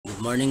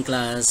Morning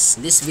class.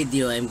 In this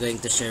video, I'm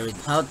going to share with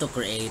how to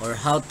create or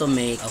how to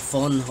make a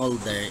phone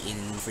holder in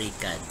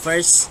freeCAD.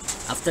 First,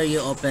 after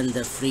you open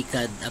the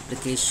freeCAD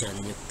application,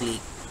 you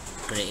click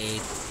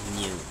create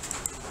new.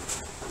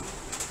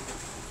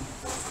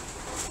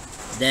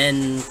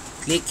 Then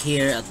click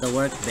here at the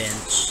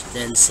workbench,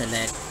 then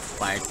select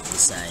part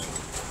design.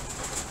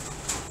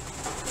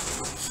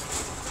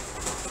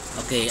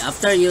 Okay,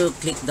 after you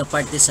click the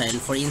part design,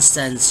 for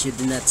instance, you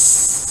did not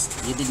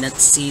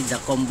see the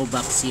combo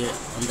box here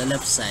on the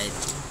left side,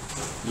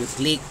 you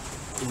click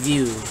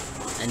view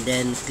and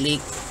then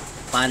click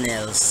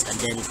panels and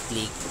then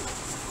click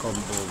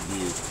combo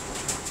view.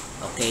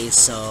 Okay,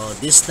 so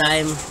this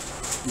time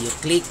you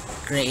click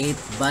create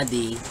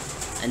body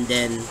and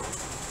then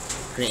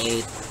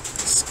create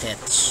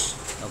sketch.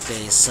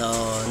 Okay, so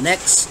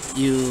next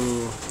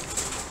you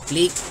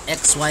click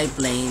XY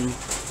plane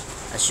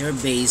as your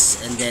base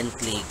and then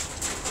click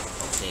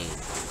OK.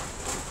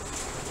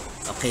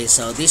 Okay,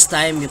 so this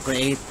time you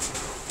create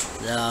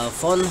the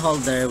phone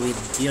holder with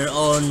your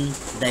own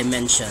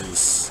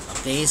dimensions.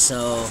 Okay,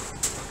 so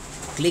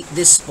click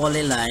this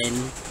polyline,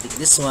 click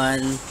this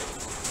one,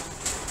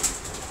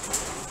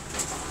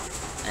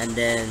 and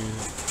then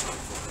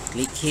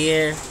click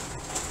here,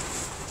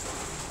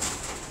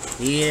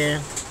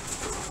 click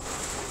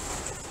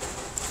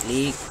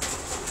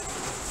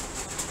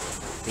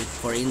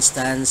for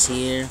instance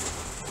here,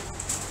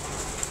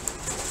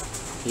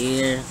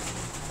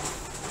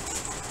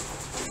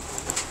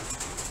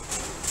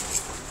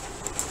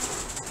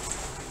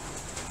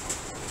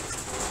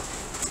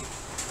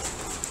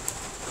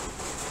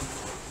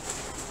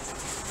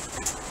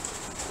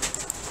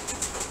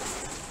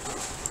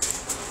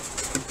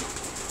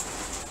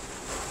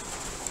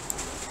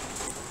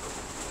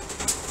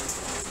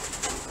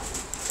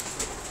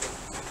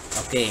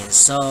 Okay,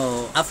 so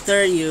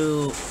after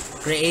you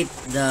create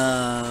the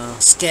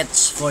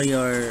sketch for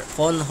your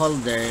phone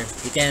holder,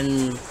 you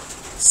can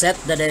set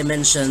the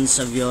dimensions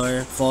of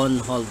your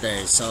phone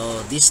holder. So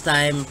this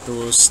time,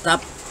 to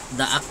stop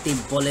the active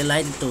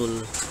polyline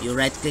tool, you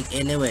right click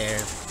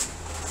anywhere,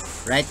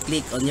 right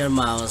click on your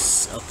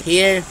mouse. Okay.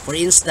 Here, for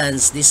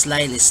instance, this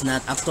line is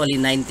not actually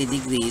 90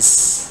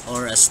 degrees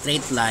or a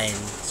straight line,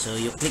 so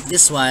you click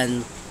this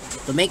one.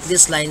 To make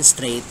this line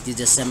straight, you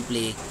just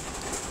simply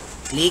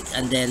click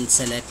and then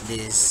select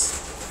this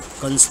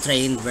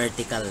constrain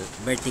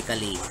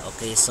vertically.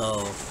 Okay,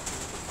 so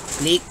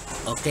click.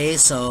 Okay,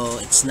 so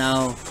it's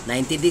now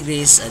 90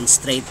 degrees and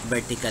straight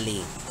vertically.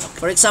 Okay.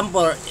 For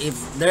example, if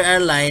there are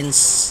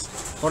lines,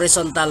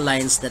 horizontal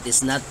lines that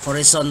is not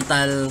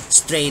horizontal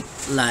straight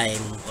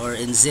line or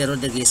in 0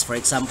 degrees, for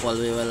example,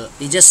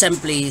 you just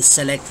simply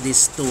select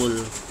this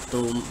tool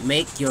to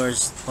make your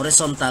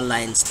horizontal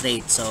line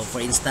straight. So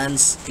for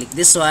instance, click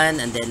this one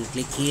and then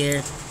click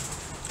here.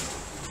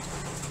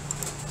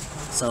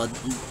 So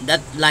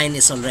that line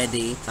is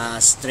already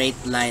a straight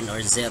line or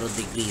 0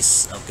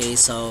 degrees. Okay,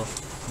 so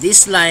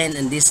this line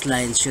and this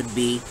line should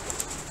be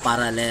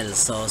parallel.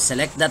 So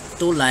select that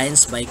two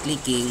lines by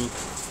clicking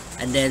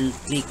and then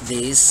click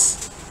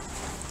this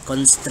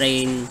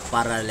constrain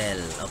parallel.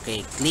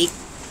 Okay, click.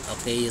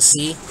 Okay, you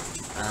see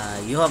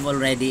you have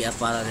already a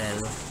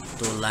parallel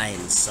two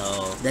lines.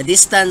 So the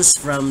distance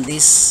from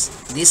this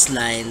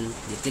line,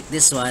 you click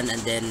this one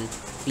and then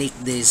click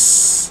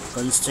this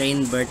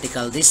constrain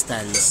vertical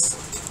distance.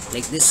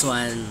 Click this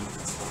one.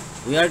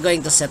 We are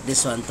going to set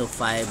this one to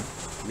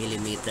 5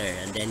 millimeter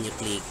and then you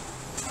click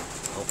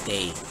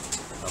OK.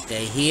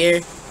 Okay, here,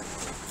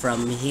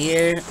 from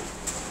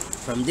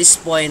this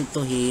point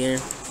to here,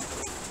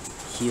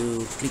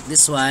 you click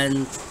this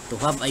one to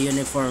have a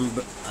uniform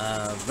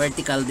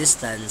vertical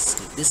distance.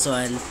 Click this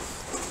one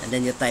and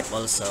then you type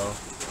also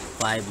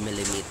 5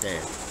 millimeter.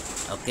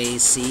 Okay,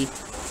 see,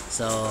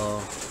 so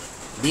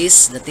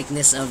the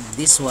thickness of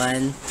this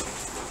one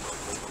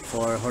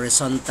for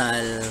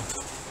horizontal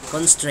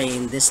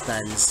constraint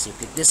distance, you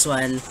click this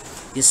one,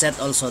 you set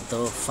also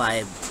to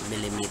 5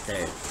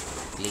 millimeter.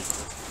 Click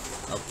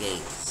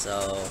OK.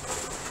 So,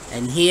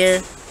 and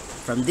here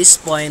from this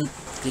point,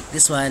 click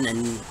this one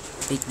and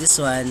click this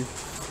one,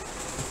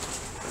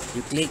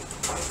 you click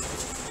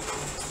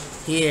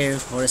here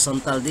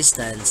horizontal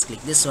distance,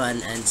 click this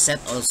one and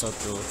set also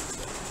to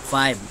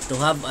 5 to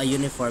have a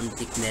uniform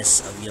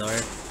thickness of your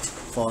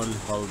phone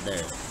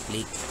holder.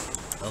 Click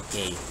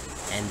OK.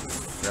 And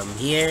from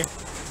here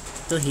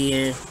to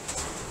here,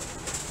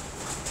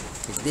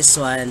 click this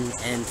one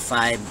and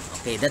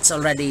 5. Okay, that's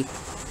already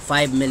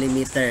 5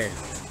 millimeter.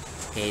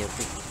 Okay, you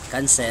click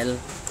cancel.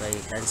 Okay,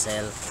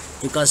 cancel,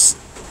 because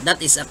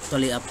that is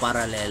actually a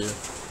parallel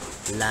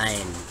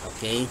line.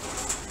 Okay,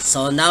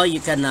 so now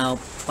you can now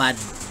pad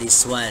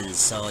this one.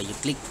 So you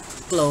click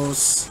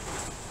close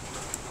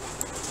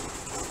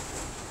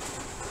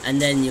and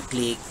then you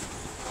click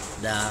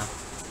the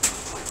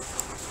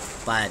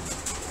pad.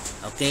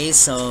 Okay,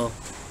 so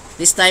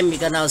this time you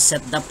can now set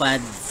the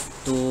pad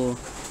to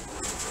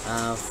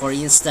for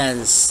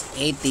instance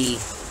 80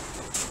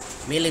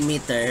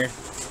 millimeter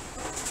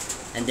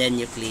and then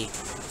you click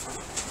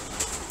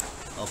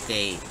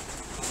OK.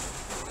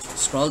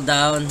 scroll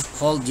down,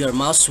 hold your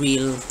mouse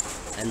wheel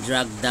and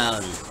drag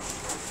down,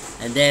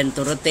 and then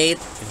to rotate,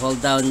 you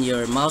hold down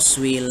your mouse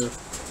wheel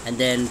and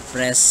then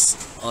press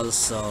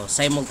also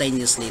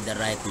simultaneously the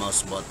right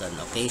mouse button.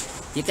 Okay,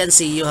 you can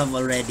see you have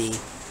already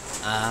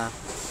a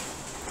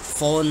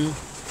phone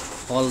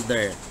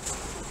holder.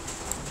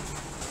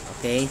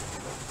 Okay,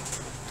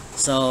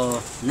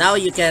 so now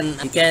you can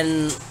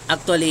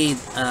actually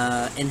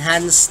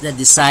enhance the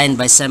design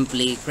by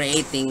simply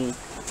creating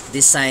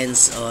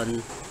designs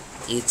on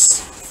its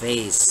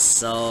face.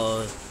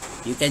 So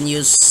you can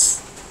use,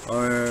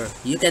 or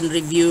you can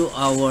review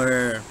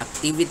our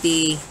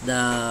activity,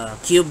 the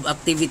cube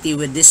activity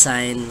with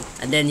design,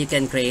 and then you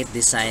can create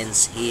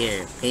designs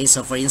here. Okay,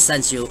 so for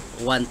instance, you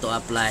want to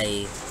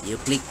apply, you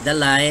click the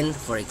line,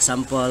 for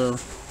example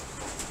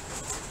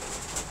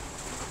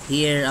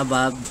here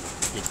above,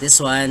 click this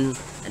one,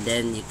 and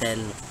then you can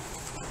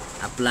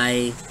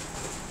apply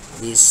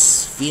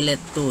this fillet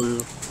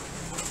tool.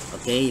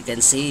 Okay, you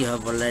can see you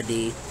have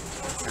already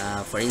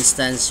for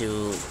instance,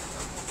 you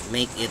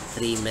make it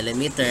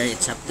 3mm,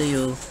 it's up to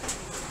you,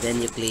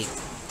 then you click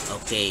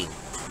OK.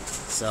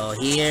 So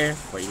here,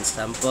 for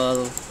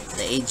example,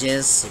 the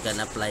edges, you can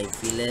apply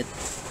fillet,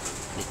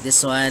 click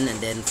this one, and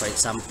then for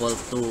example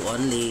 2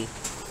 only,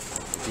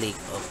 click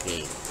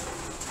OK.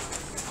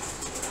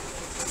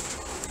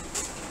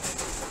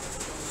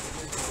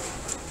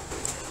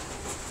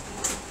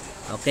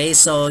 Okay,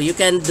 so you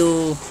can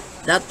do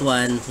that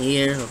one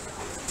here.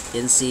 You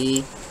can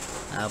see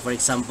for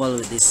example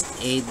with this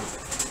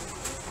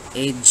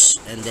edge,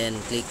 and then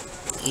click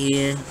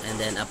here and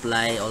then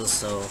apply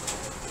also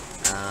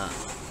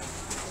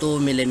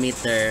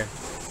 2mm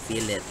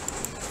fillet.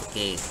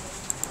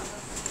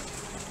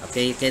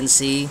 Okay, you can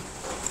see,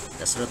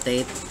 just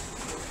rotate.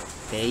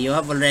 Okay, you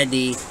have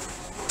already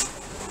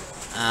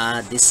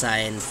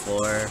design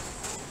for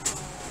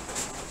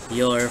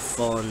your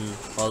phone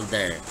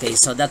holder. Okay,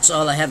 so that's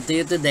all I have to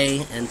you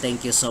today, and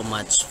thank you so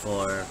much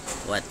for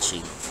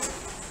watching.